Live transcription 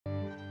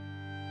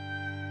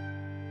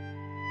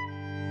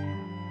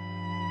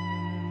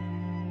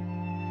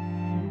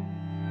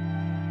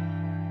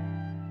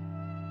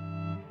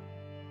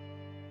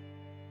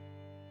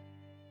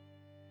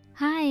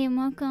Hi and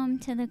welcome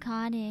to the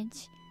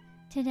cottage.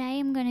 Today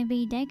I'm going to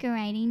be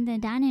decorating the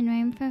dining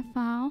room for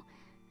fall.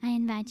 I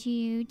invite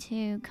you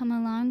to come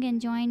along and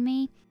join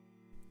me.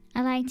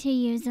 I like to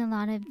use a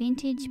lot of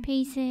vintage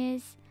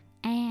pieces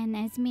and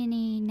as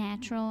many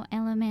natural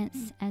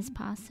elements as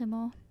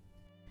possible.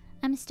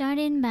 I'm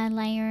starting by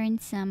layering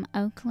some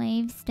oak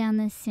leaves down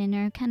the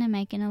center, kind of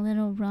making a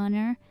little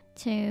runner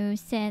to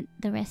set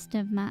the rest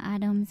of my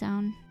items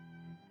on.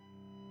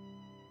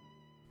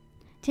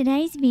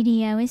 Today's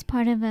video is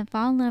part of a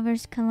Fall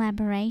Lovers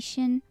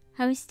collaboration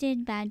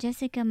hosted by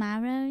Jessica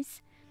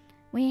Myros.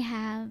 We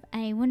have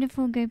a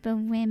wonderful group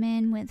of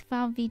women with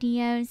fall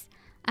videos.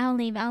 I'll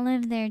leave all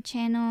of their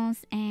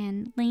channels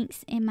and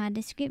links in my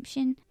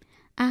description.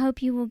 I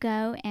hope you will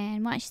go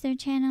and watch their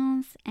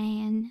channels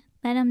and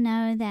let them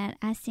know that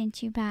I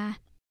sent you by.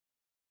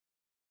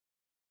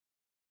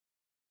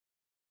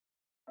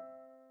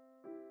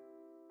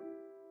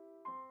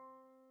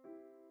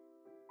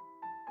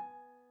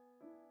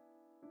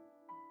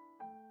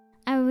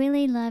 I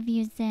really love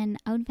using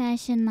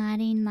old-fashioned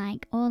lighting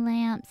like oil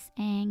lamps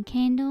and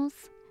candles.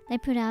 They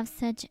put off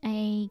such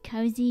a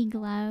cozy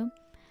glow,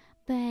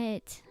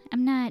 but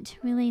I'm not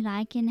really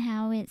liking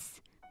how it's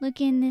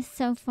looking this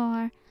so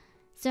far.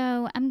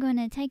 So I'm going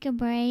to take a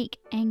break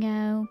and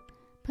go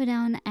put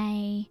on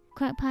a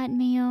Crockpot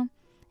meal,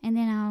 and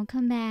then I'll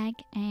come back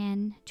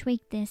and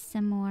tweak this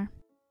some more.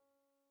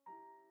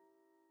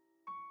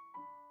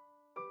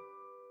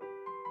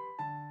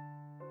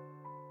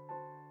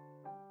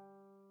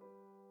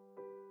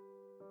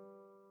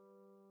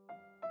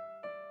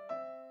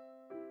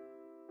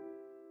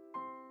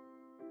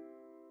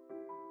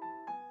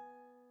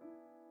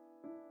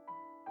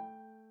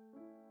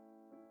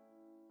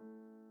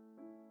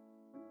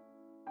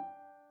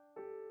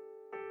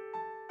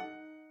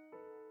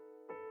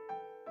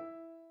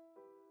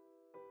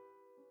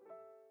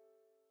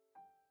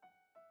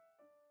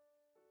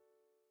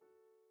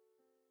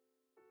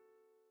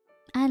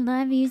 I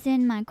love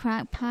using my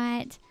crock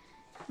pot.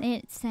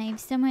 It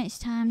saves so much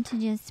time to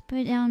just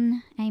put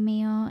on a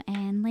meal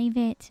and leave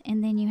it,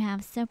 and then you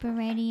have supper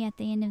ready at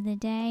the end of the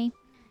day.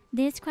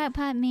 This crock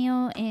pot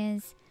meal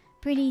is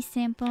pretty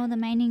simple. The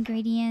main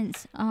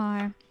ingredients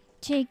are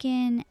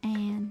chicken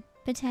and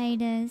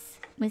potatoes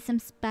with some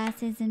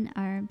spices and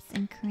herbs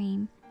and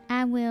cream.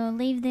 I will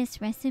leave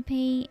this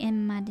recipe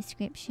in my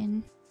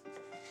description.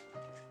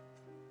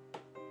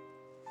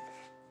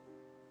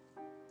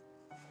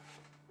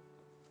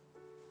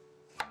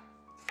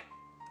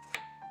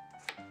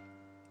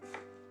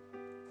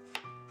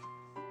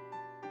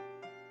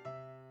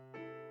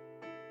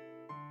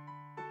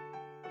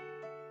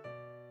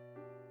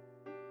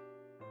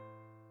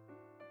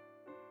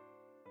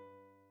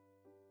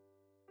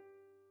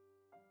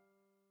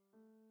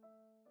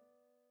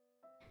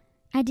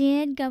 I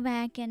did go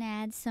back and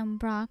add some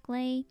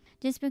broccoli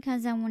just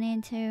because I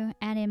wanted to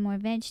add in more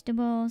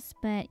vegetables,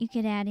 but you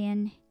could add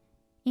in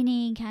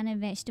any kind of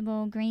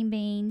vegetable, green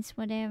beans,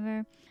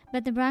 whatever.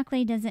 But the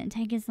broccoli doesn't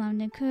take as long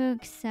to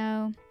cook,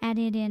 so add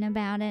it in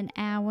about an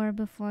hour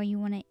before you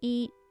want to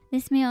eat.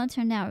 This meal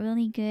turned out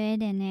really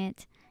good, and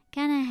it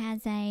kind of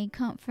has a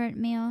comfort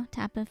meal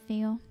type of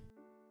feel.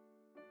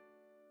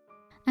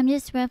 I'm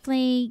just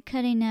roughly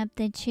cutting up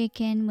the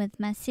chicken with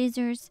my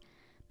scissors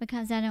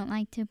because I don't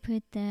like to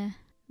put the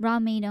raw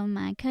meat on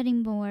my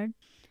cutting board.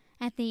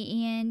 At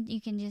the end,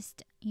 you can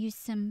just use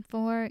some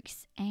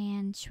forks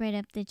and shred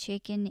up the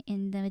chicken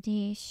in the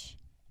dish.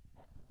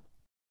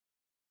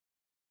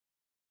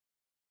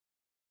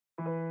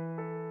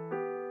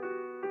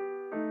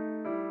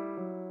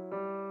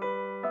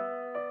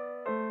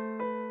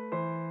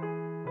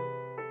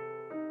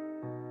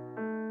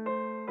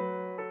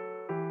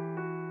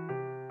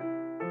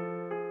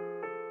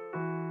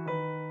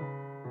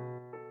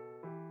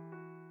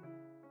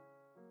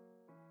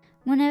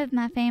 One of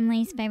my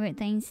family's favorite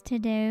things to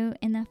do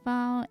in the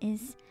fall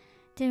is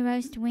to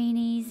roast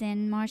weenies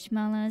and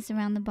marshmallows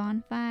around the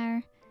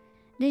bonfire.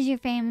 Does your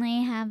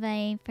family have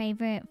a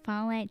favorite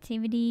fall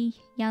activity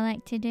y'all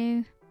like to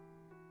do?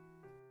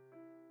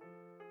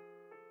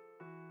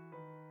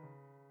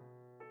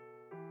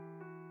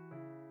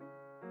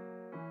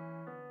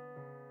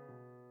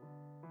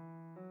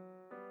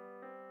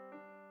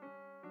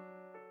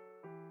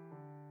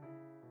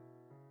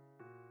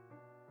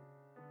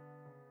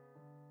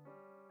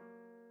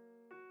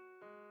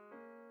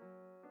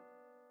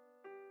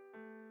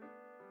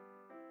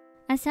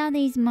 I saw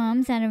these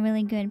mums at a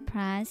really good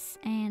price,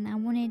 and I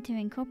wanted to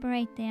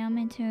incorporate them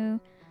into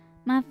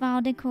my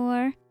fall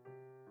decor.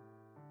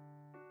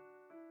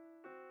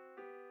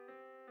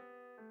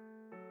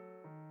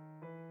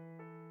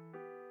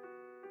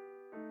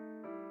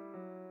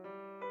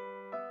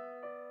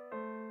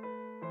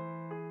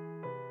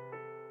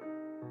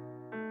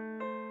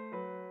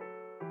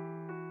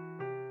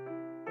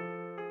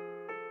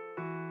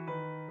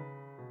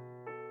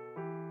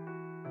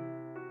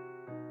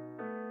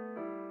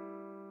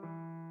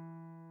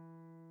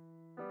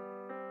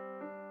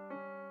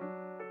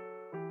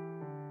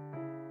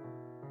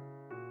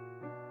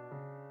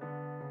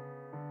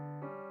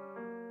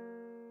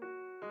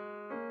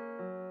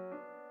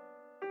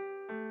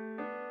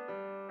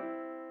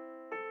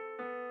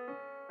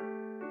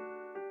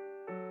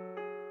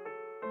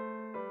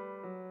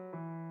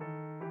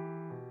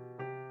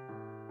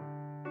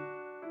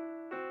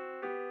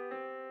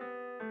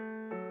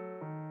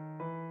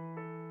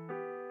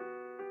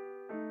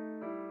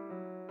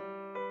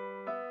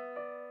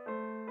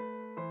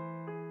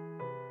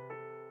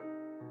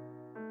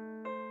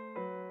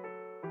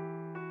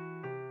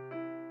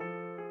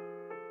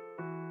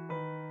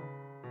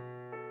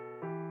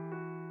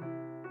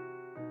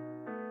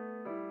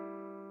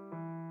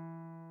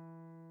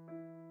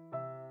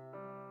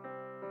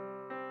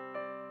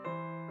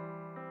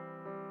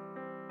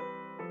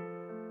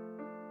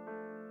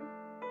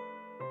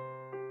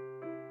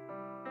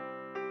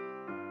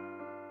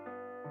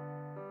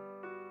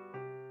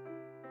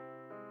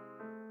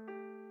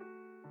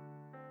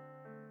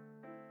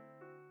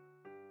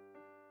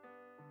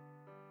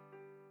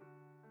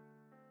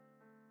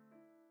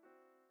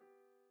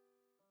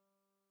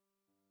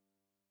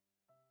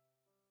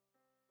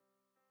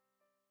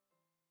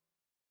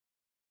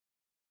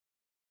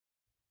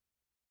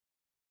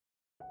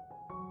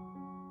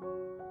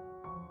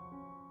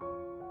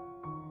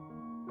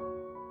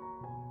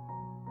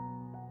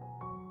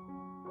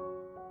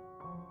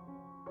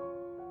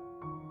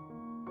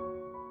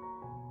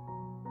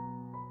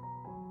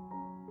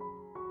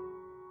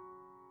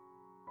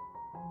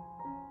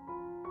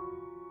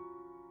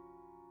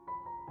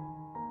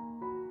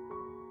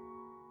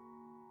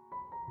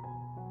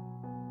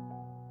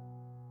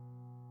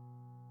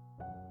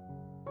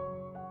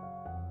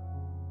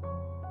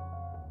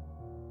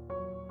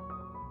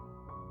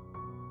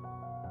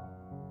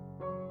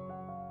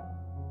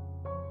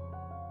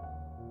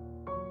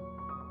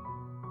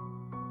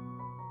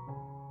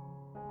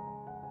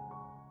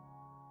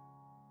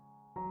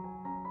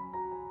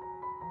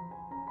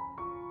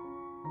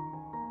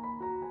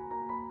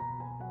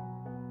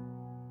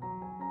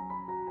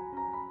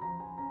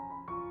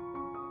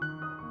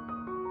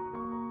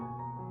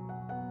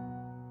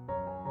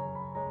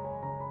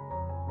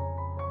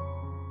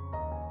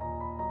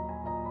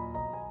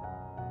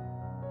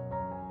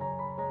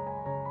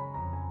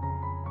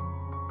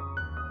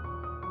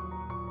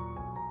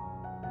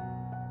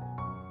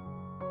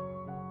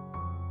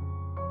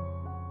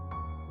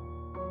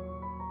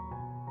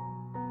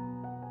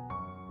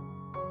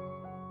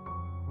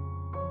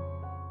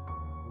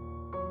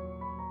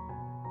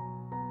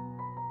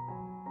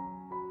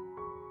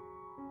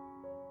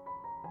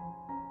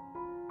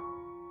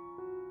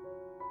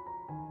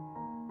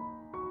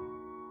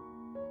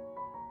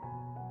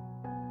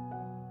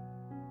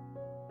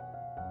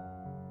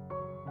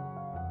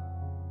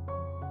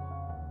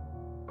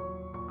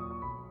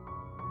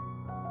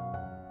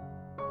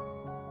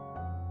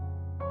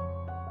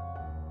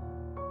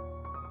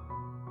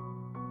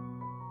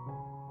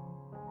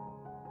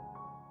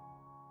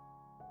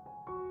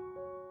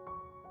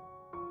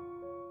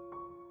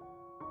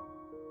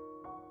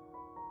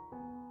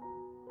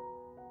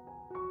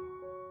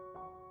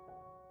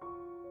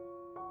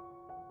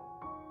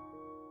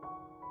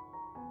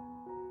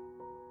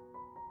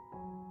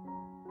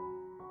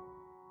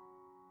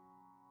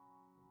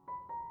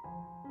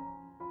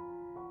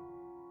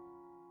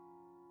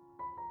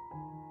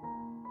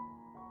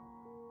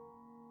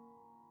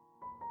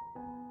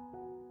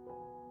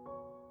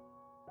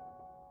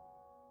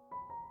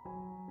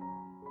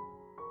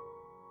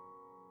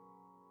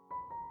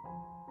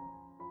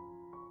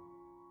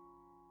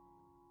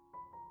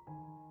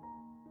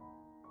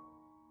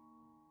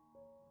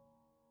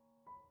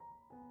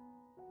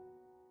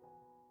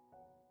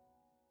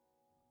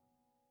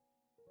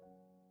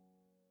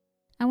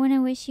 I want to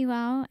wish you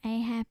all a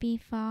happy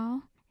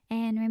fall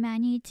and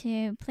remind you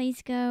to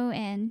please go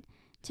and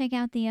check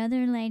out the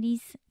other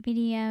ladies'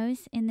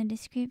 videos in the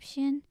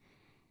description.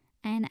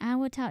 And I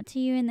will talk to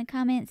you in the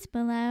comments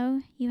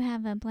below. You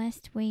have a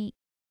blessed week.